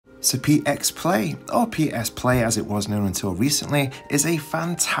So PX Play, or PS Play as it was known until recently, is a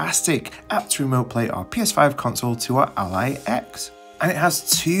fantastic app to remote play our PS5 console to our Ally X. And it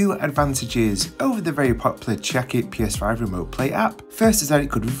has two advantages over the very popular Chiaki PS5 remote play app. First is that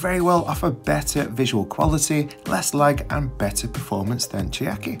it could very well offer better visual quality, less lag and better performance than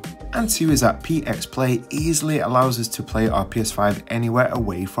Chiaki. And two is that PX Play easily allows us to play our PS5 anywhere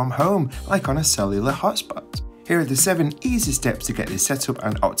away from home, like on a cellular hotspot. Here are the 7 easy steps to get this set up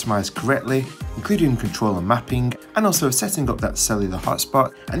and optimized correctly, including controller mapping and also setting up that cellular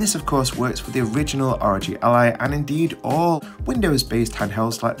hotspot, and this of course works for the original ROG Ally and indeed all Windows-based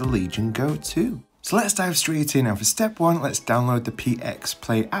handhelds like the Legion Go 2. So let's dive straight in, and for step 1 let's download the PX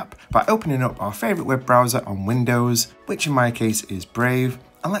Play app by opening up our favourite web browser on Windows, which in my case is Brave,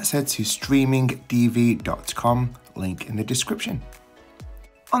 and let's head to streamingdv.com, link in the description.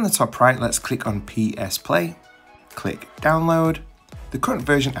 On the top right let's click on PS Play. Click download. The current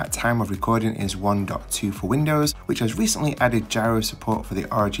version at time of recording is 1.2 for Windows, which has recently added gyro support for the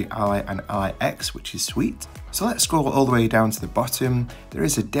ROG Ally and Ally X, which is sweet. So let's scroll all the way down to the bottom. There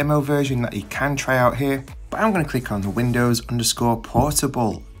is a demo version that you can try out here, but I'm going to click on the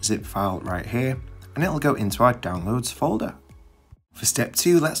Windows_portable zip file right here, and it'll go into our downloads folder. For step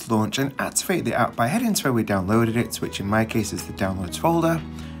 2, let's launch and activate the app by heading to where we downloaded it, which in my case is the downloads folder.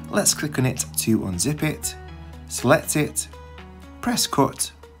 Let's click on it to unzip it. Select it, press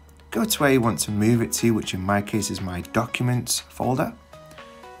cut, go to where you want to move it to, which in my case is my documents folder.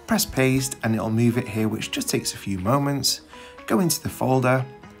 Press paste and it'll move it here, which just takes a few moments. Go into the folder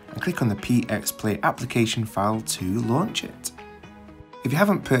and click on the PX Play application file to launch it. If you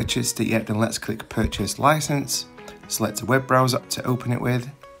haven't purchased it yet, then let's click purchase license, select a web browser to open it with.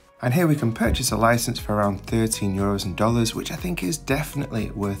 And here we can purchase a license for around €13 in dollars, which I think is definitely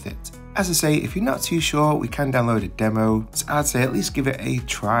worth it. As I say, if you're not too sure, we can download a demo, so I'd say at least give it a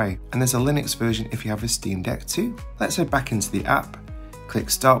try. And there's a Linux version if you have a Steam Deck too. Let's head back into the app, click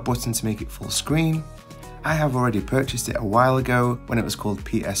start button to make it full screen. I have already purchased it a while ago when it was called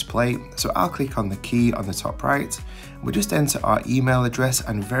PS Play, so I'll click on the key on the top right. We'll just enter our email address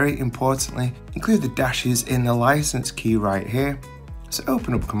and very importantly, include the dashes in the license key right here. So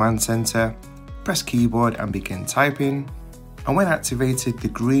open up Command Center, press keyboard and begin typing. And when activated, the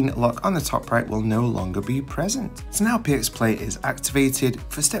green lock on the top right will no longer be present. So now PX Play is activated.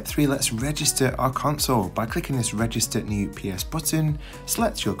 For step 3, let's register our console by clicking this register new PS button.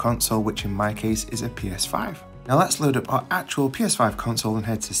 Select your console, which in my case is a PS5. Now let's load up our actual PS5 console and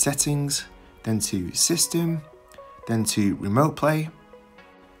head to settings, then to system, then to remote play,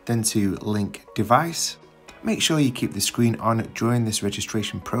 then to link device. Make sure you keep the screen on during this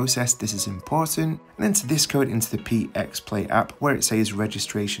registration process, this is important. And then to this code into the PX Play app where it says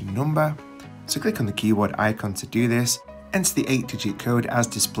registration number. So click on the keyboard icon to do this, enter the 8-digit code as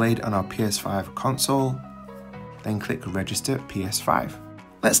displayed on our PS5 console, then click register PS5.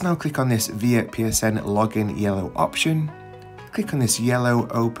 Let's now click on this via PSN login yellow option. Click on this yellow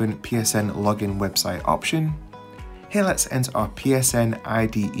open PSN login website option. Here let's enter our PSN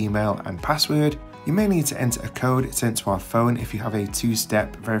ID, email and password. You may need to enter a code sent to our phone if you have a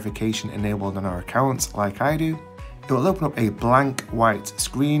 2-step verification enabled on our account like I do. It will open up a blank white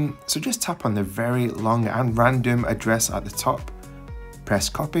screen, so just tap on the very long and random address at the top, press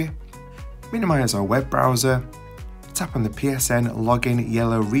copy, minimize our web browser, tap on the PSN login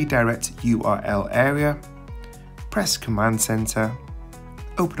yellow redirect URL area, press Command Center,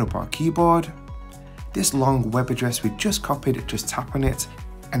 open up our keyboard. This long web address we just copied, just tap on it,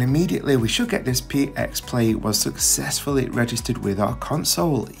 and immediately we should get this PX Play was successfully registered with our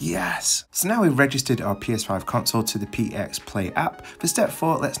console. Yes! So now we've registered our PS5 console to the PX Play app. For step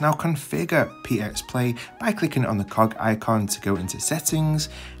 4, let's now configure PX Play by clicking on the cog icon to go into settings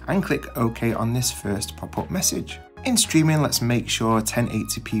and click OK on this first pop-up message. In streaming, let's make sure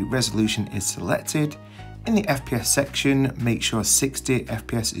 1080p resolution is selected. In the FPS section, make sure 60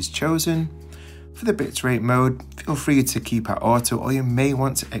 FPS is chosen. For the bitrate mode, feel free to keep at auto or you may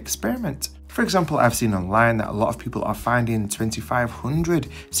want to experiment. For example, I've seen online that a lot of people are finding 2500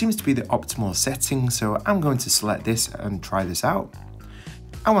 seems to be the optimal setting, so I'm going to select this and try this out.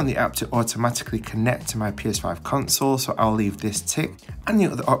 I want the app to automatically connect to my PS5 console, so I'll leave this ticked, and the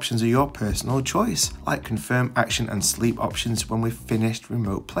other options are your personal choice, like confirm action and sleep options when we've finished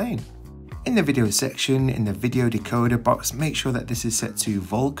remote playing. In the video section, in the video decoder box, make sure that this is set to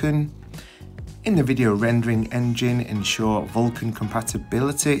Vulkan. In the video rendering engine, ensure Vulkan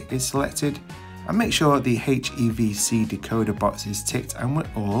compatibility is selected, and make sure the HEVC decoder box is ticked and we're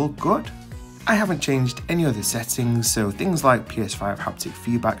all good. I haven't changed any other settings, so things like PS5 haptic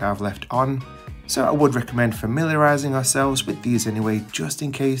feedback I've left on, So I would recommend familiarising ourselves with these anyway, just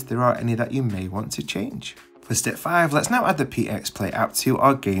in case there are any that you may want to change. For step 5, let's now add the PX Play app to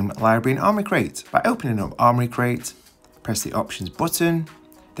our game library in Armoury Crate. By opening up Armoury Crate, press the Options button,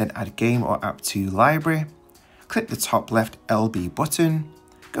 then add Game or App to Library, click the top left LB button,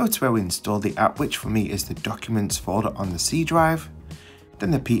 go to where we install the app, which for me is the Documents folder on the C drive,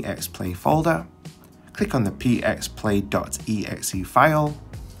 then the PX Play folder, click on the pxplay.exe file.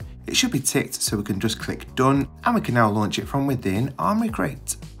 It should be ticked so we can just click Done, and we can now launch it from within Armoury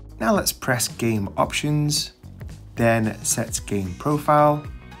Crate. Now let's press Game Options, then Set Game Profile,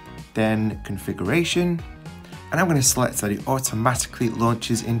 then Configuration, and I'm going to select that it automatically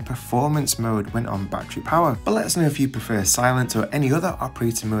launches in performance mode when on battery power. But let us know if you prefer silent or any other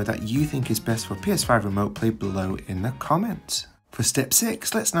operating mode that you think is best for PS5 Remote Play below in the comments. For step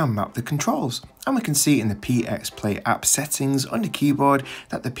 6, let's now map the controls, and we can see in the PX Play app settings under keyboard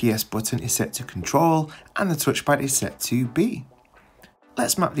that the PS button is set to control and the touchpad is set to B.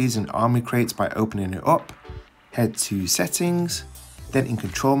 Let's map these in Armoury Crate by opening it up, head to settings, then in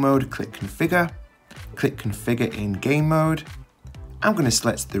control mode click configure in game mode. I'm going to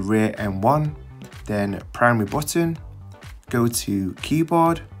select the rear M1, then primary button, go to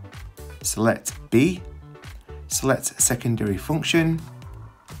keyboard, select B, select secondary function,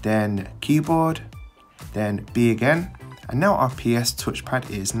 then keyboard, then B again, and now our PS touchpad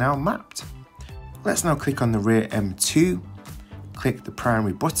is now mapped. Let's now click on the rear M2, click the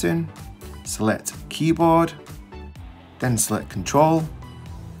primary button, select keyboard, then select control,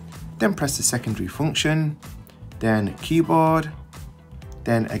 then press the secondary function, then keyboard,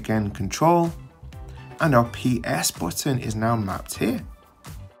 then again control, and our PS button is now mapped here.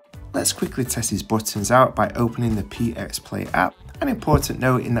 Let's quickly test these buttons out by opening the PX Play app. An important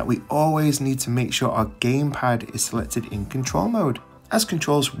note in that we always need to make sure our gamepad is selected in control mode, as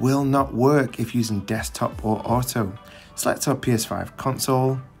controls will not work if using desktop or auto. Select our PS5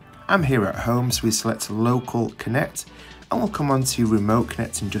 console. I'm here at home, so we select local connect, and we'll come on to remote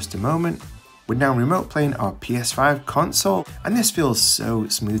connect in just a moment. We're now remote playing our PS5 console, and this feels so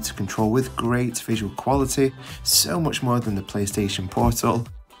smooth to control with great visual quality, so much more than the PlayStation Portal.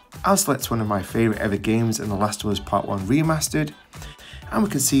 I'll select one of my favourite ever games in The Last of Us Part 1 Remastered, and we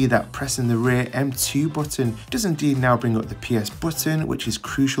can see that pressing the rear M2 button does indeed now bring up the PS button, which is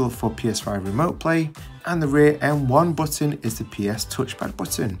crucial for PS5 Remote Play, and the rear M1 button is the PS touchpad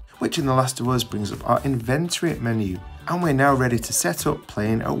button, which in The Last of Us brings up our inventory menu, and we're now ready to set up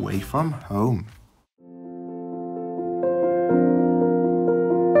playing away from home.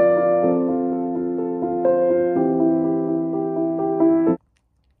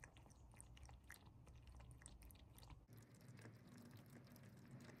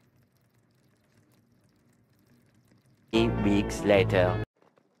 Weeks later.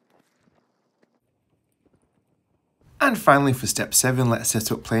 And finally for step 7, let's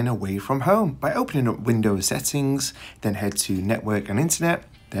set up playing away from home by opening up Windows settings, then head to network and internet,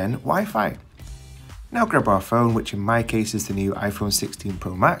 then Wi-Fi. Now grab our phone, which in my case is the new iPhone 16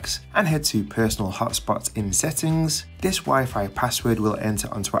 Pro Max, and head to personal hotspots in settings. This Wi-Fi password will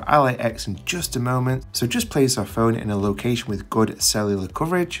enter onto our Ally X in just a moment, so just place our phone in a location with good cellular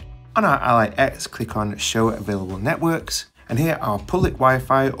coverage. On our Ally X, click on Show Available Networks, and here our public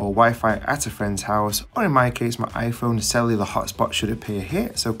Wi-Fi or Wi-Fi at a friend's house, or in my case my iPhone cellular hotspot should appear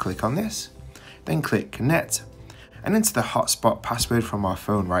here, so click on this. Then click Connect, and enter the hotspot password from our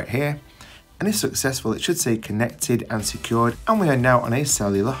phone right here, and if successful it should say connected and secured, and we are now on a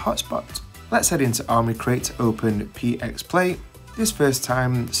cellular hotspot. Let's head into Armoury Crate to open PX Play. This first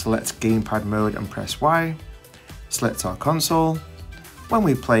time select gamepad mode and press Y, select our console. When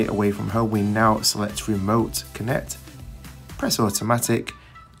we play away from home, we now select Remote Connect, press Automatic,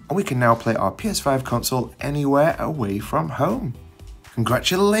 and we can now play our PS5 console anywhere away from home.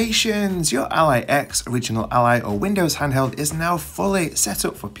 Congratulations! Your Ally X, original Ally or Windows handheld is now fully set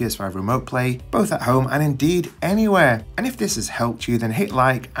up for PS5 Remote Play, both at home and indeed anywhere. And if this has helped you, then hit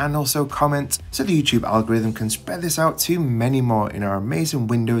like and also comment so the YouTube algorithm can spread this out to many more in our amazing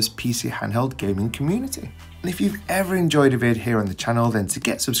Windows PC handheld gaming community. And if you've ever enjoyed a vid here on the channel, then to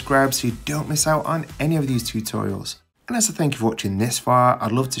get subscribed so you don't miss out on any of these tutorials. And as a thank you for watching this far,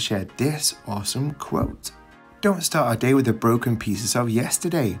 I'd love to share this awesome quote. Don't start our day with the broken pieces of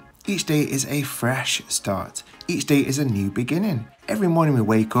yesterday. Each day is a fresh start. Each day is a new beginning. Every morning we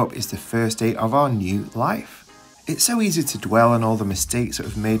wake up is the first day of our new life. It's so easy to dwell on all the mistakes that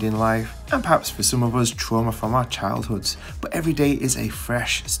we've made in life, and perhaps for some of us trauma from our childhoods, but every day is a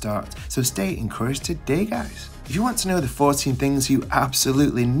fresh start, so stay encouraged today guys. If you want to know the 14 things you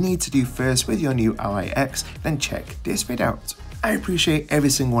absolutely need to do first with your new Ally X, then check this vid out. I appreciate every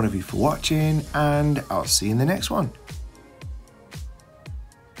single one of you for watching, and I'll see you in the next one.